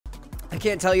I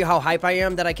can't tell you how hype I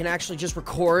am that I can actually just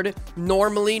record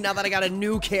normally now that I got a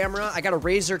new camera. I got a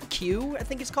Razer Q, I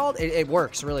think it's called. It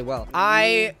works really well.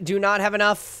 I do not have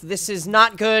enough. This is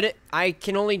not good. I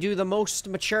can only do the most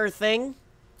mature thing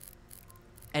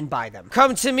and buy them.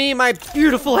 Come to me, my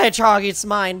beautiful hedgehog. It's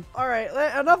mine. All right,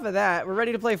 enough of that. We're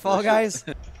ready to play Fall Guys.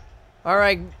 All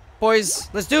right, boys,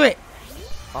 let's do it.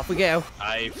 Off we go.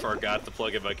 I forgot to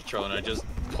plug in my controller and I just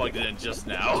plugged it in just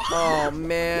now. Oh,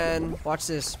 man. Watch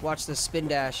this. Watch this spin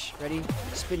dash. Ready?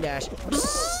 Spin dash.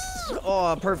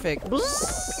 Oh, perfect. All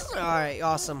right,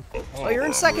 awesome. Oh, you're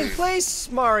in second place,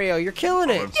 Mario. You're killing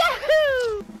it.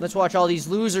 Yahoo! Let's watch all these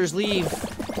losers leave.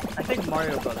 I think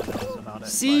Mario Brothers knows about it.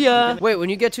 See ya. Wait, when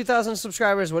you get 2,000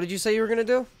 subscribers, what did you say you were gonna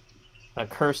do? A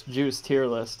cursed juice tier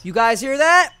list. You guys hear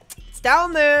that? It's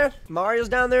down there. Mario's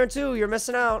down there too. You're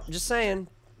missing out. Just saying.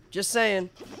 Just saying.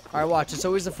 All right, watch. It's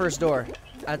always the first door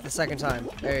at the second time.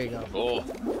 There you go.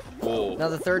 Oh. Oh. Now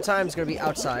the third time is gonna be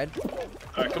outside.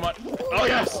 All right, come on. Oh,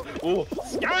 yes. Oh.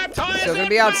 Still gonna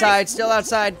be outside. Still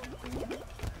outside.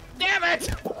 Damn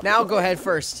it. Now go ahead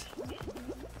first.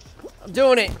 I'm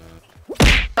doing it.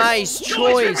 Nice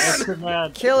choice.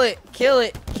 Kill it. Kill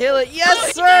it. Kill it.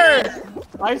 Yes, sir.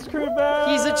 Ice cream man.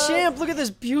 He's a champ. Look at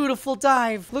this beautiful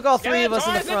dive. Look, all three of us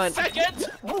in the front.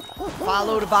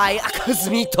 Followed by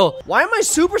Cosmitto. Why am I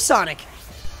supersonic?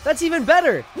 That's even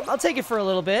better. I'll take it for a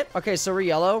little bit. Okay, so we're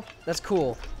yellow. That's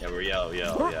cool. Yeah, we're yellow,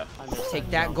 yeah. Take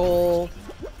that goal.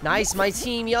 Nice. My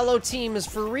team, yellow team, is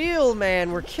for real,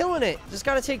 man. We're killing it. Just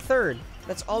gotta take third.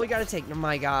 That's all we gotta take. Oh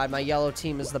my god, my yellow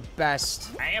team is the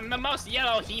best. I am the most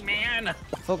yellow He-Man.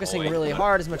 Focusing really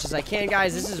hard as much as I can,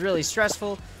 guys. This is really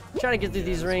stressful. I'm trying to get through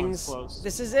these rings.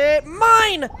 This is it.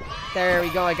 Mine! There we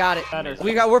go. I got it.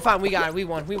 We're fine. We got it. We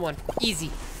won. We won.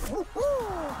 Easy.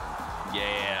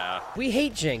 Yeah. We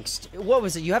hate jinxed. What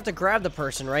was it? You have to grab the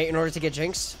person, right, in order to get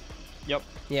jinxed? Yep.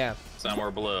 Yeah.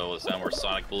 Somewhere blue. Somewhere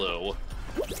Sonic blue.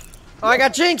 Oh, I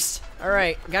got jinxed. All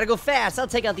right. Gotta go fast. I'll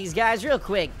take out these guys real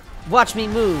quick. Watch me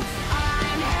move.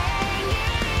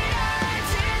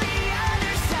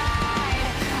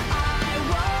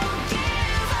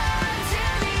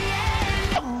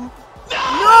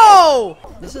 No!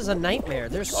 This is a nightmare.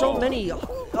 There's so many.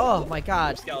 Oh my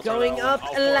god. Going up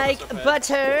like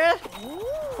butter.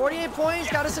 48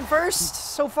 points. Got us in first.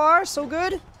 So far, so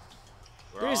good.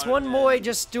 There's one boy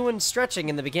just doing stretching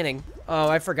in the beginning. Oh,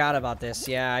 I forgot about this.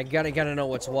 Yeah, I gotta know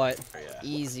what's what.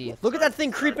 Easy. Look at that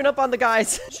thing creeping up on the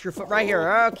guys. Your foot right here.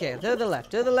 Okay, to the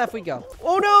left. To the left we go.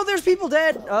 Oh no, there's people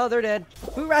dead. Oh, they're dead.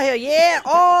 Who right here? Yeah.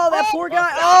 Oh, that poor guy.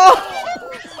 Oh.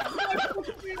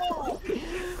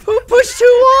 Who pushed who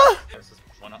off? This is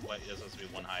one. Wait, this has to be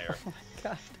one higher. Oh my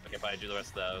god. Okay, if I do the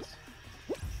rest of those.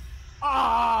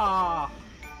 Ah.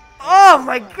 Oh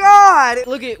my god!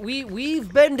 Look at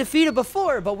we've been defeated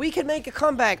before, but we can make a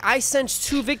comeback. I sense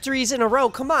 2 victories in a row.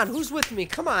 Come on, who's with me?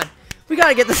 Come on. We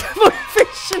gotta get this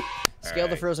motivation. Scale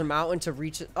the frozen mountain to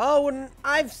reach it. Oh, and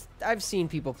I've seen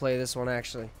people play this one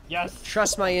actually. Yes.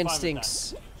 Trust my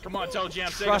instincts. Come on, tell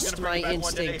Jam. Trust my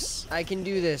instincts. I can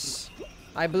do this.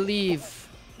 I believe.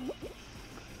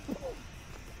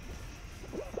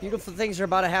 Beautiful things are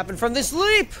about to happen from this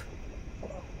leap.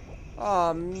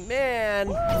 Oh man!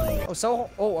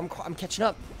 Oh, I'm catching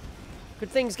up.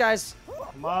 Good things, guys.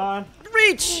 Come on.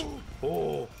 Reach!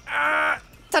 Oh.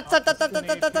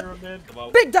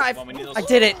 Big dive! I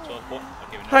did it.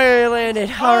 I landed.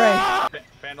 All right.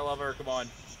 Panda lover, come on.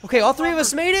 Okay, all 3 of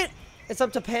us made it. It's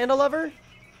up to Panda lover.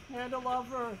 Panda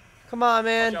lover. Come on,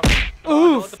 man.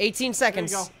 Oof. 18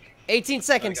 seconds. 18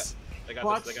 seconds. They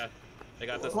got this. They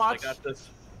got this. They got this.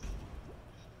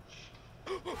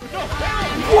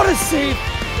 What a save!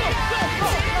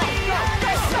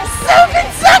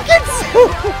 7 seconds!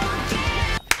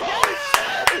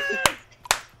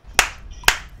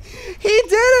 He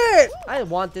did it! I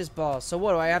want this ball. So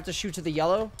what, do I have to shoot to the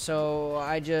yellow? So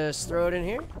I just throw it in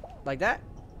here? Like that?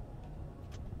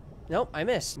 Nope, I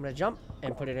missed. I'm gonna jump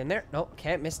and put it in there. Nope,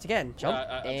 can't miss again. Jump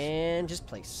and just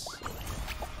place.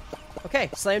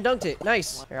 Okay, slam dunked it.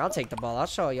 Nice. Here, I'll take the ball. I'll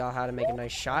show y'all how to make a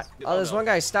nice shot. Oh, this one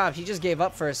guy stopped. He just gave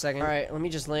up for a second. All right, let me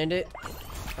just land it.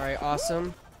 All right,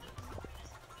 awesome.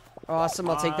 Awesome,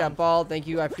 I'll take that ball. Thank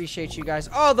you, I appreciate you guys.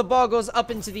 Oh, the ball goes up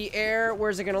into the air.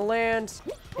 Where's it gonna land?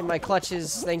 In my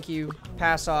clutches. Thank you.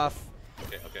 Pass off.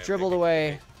 Dribbled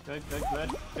away. Good.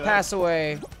 Pass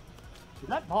away. Did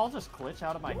that ball just glitch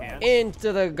out of my hand?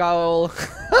 Into the goal.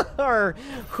 Or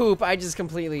hoop. I just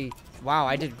completely... Wow,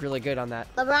 I did really good on that.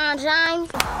 LeBron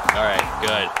James. All right,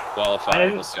 good. Qualified. I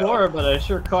didn't score, but I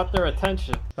sure caught their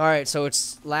attention. All right, so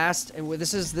it's last, and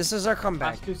this is our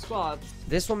comeback. Last 2 spots.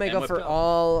 This will make up for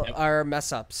all our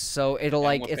mess ups. So it'll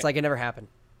it's like it never happened.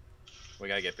 We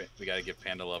gotta give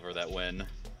Panda Lover that win.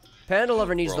 Panda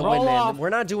Lover needs to Roll win, man. off. We're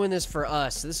not doing this for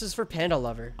us. This is for Panda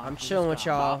Lover. I'm chilling with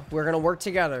y'all. We're gonna work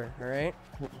together, all right?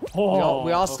 Oh,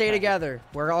 We all stay okay. together.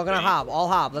 We're all gonna hop. All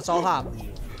hop. Let's all hop.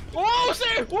 Whoa,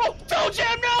 sir! Whoa! Don't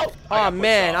jam, no! Oh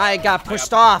man, I got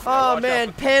pushed off. Oh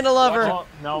man, Panda Lover. Oh,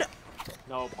 no.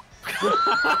 No.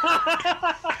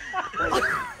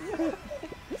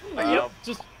 Yep.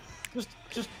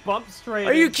 Just bump straight.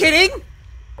 Are you kidding?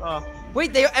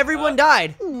 Wait, everyone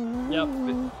died. Yep.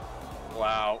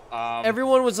 Wow.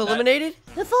 Everyone was eliminated?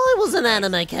 If I was an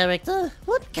anime character,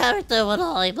 what character would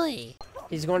I be?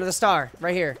 He's going to the star,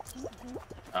 right here.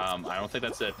 I don't think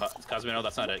that's it. Cosmitto,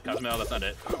 that's not it. Cosmitto, that's not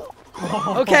it.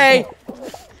 Okay.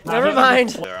 Never mind.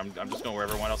 There, I'm just going where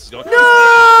everyone else is going.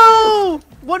 No!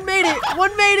 One made it.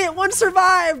 One made it. One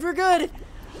survived. We're good.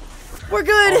 We're All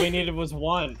good. we needed was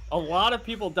one. A lot of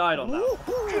people died on that.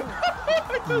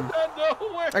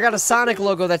 I got a Sonic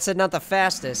logo that said not the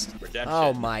fastest. Redemption.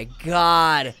 Oh my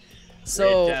god.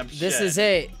 So this Redemption. is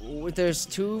it. There's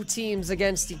 2 teams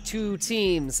against 2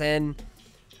 teams, and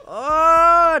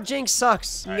oh, Jinx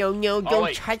sucks. All right. No, Oh, don't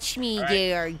wait. touch me All right.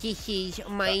 there. This is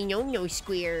my no-no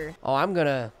square. Oh, I'm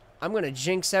gonna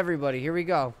jinx everybody. Here we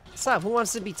go. What's up? Who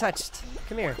wants to be touched?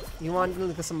 Come here. You want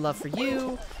some love for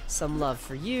you? Some love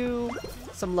for you?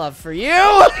 Some love for you?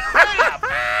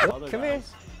 Come here.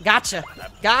 Gotcha.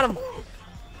 Got him.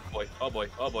 Boy, oh boy,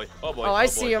 oh boy, oh boy. Oh, I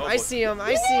see him. I see him.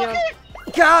 I see him.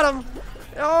 Got him.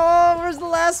 Oh, where's the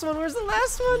last one? Where's the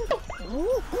last one?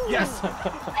 Yes!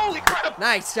 Holy crap!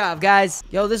 Nice job, guys.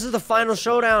 Yo, this is the final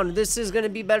showdown. This is gonna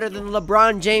be better than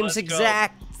LeBron James Let's go.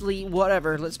 exactly.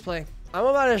 Whatever. Let's play. I'm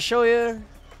about to show you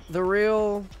the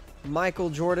real Michael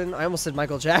Jordan. I almost said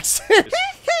Michael Jackson.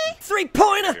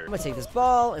 3-pointer. I'm gonna take this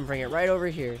ball and bring it right over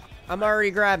here. I'm already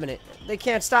grabbing it. They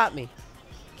can't stop me.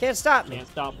 Can't stop me. Can't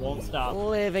stop, won't stop.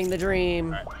 Living the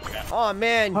dream. All right, okay. Oh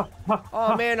man.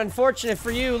 Oh man, unfortunate for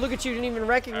you. Look at you, didn't even All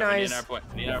right, we need recognize. another point.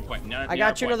 We need another point. I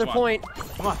got you another Come on. point.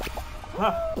 Come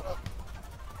on.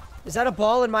 Is that a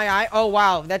ball in my eye? Oh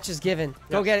wow, that's just given.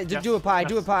 Go Yes, get it. yes, Do it, pie.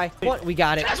 Do it, yes. pie. What? We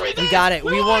got it. Yes, we We did. got it.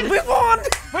 We won. We won.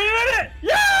 We did it!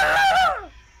 Yeah!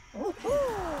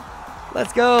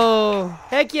 Let's go.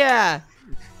 Heck yeah.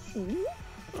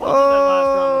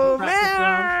 Oh Practice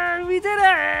man, we did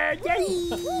it!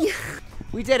 Yay!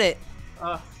 We did it.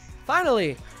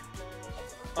 Finally.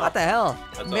 What the hell?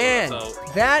 That's all, Man, that's all.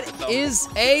 that That's all. is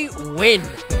a win.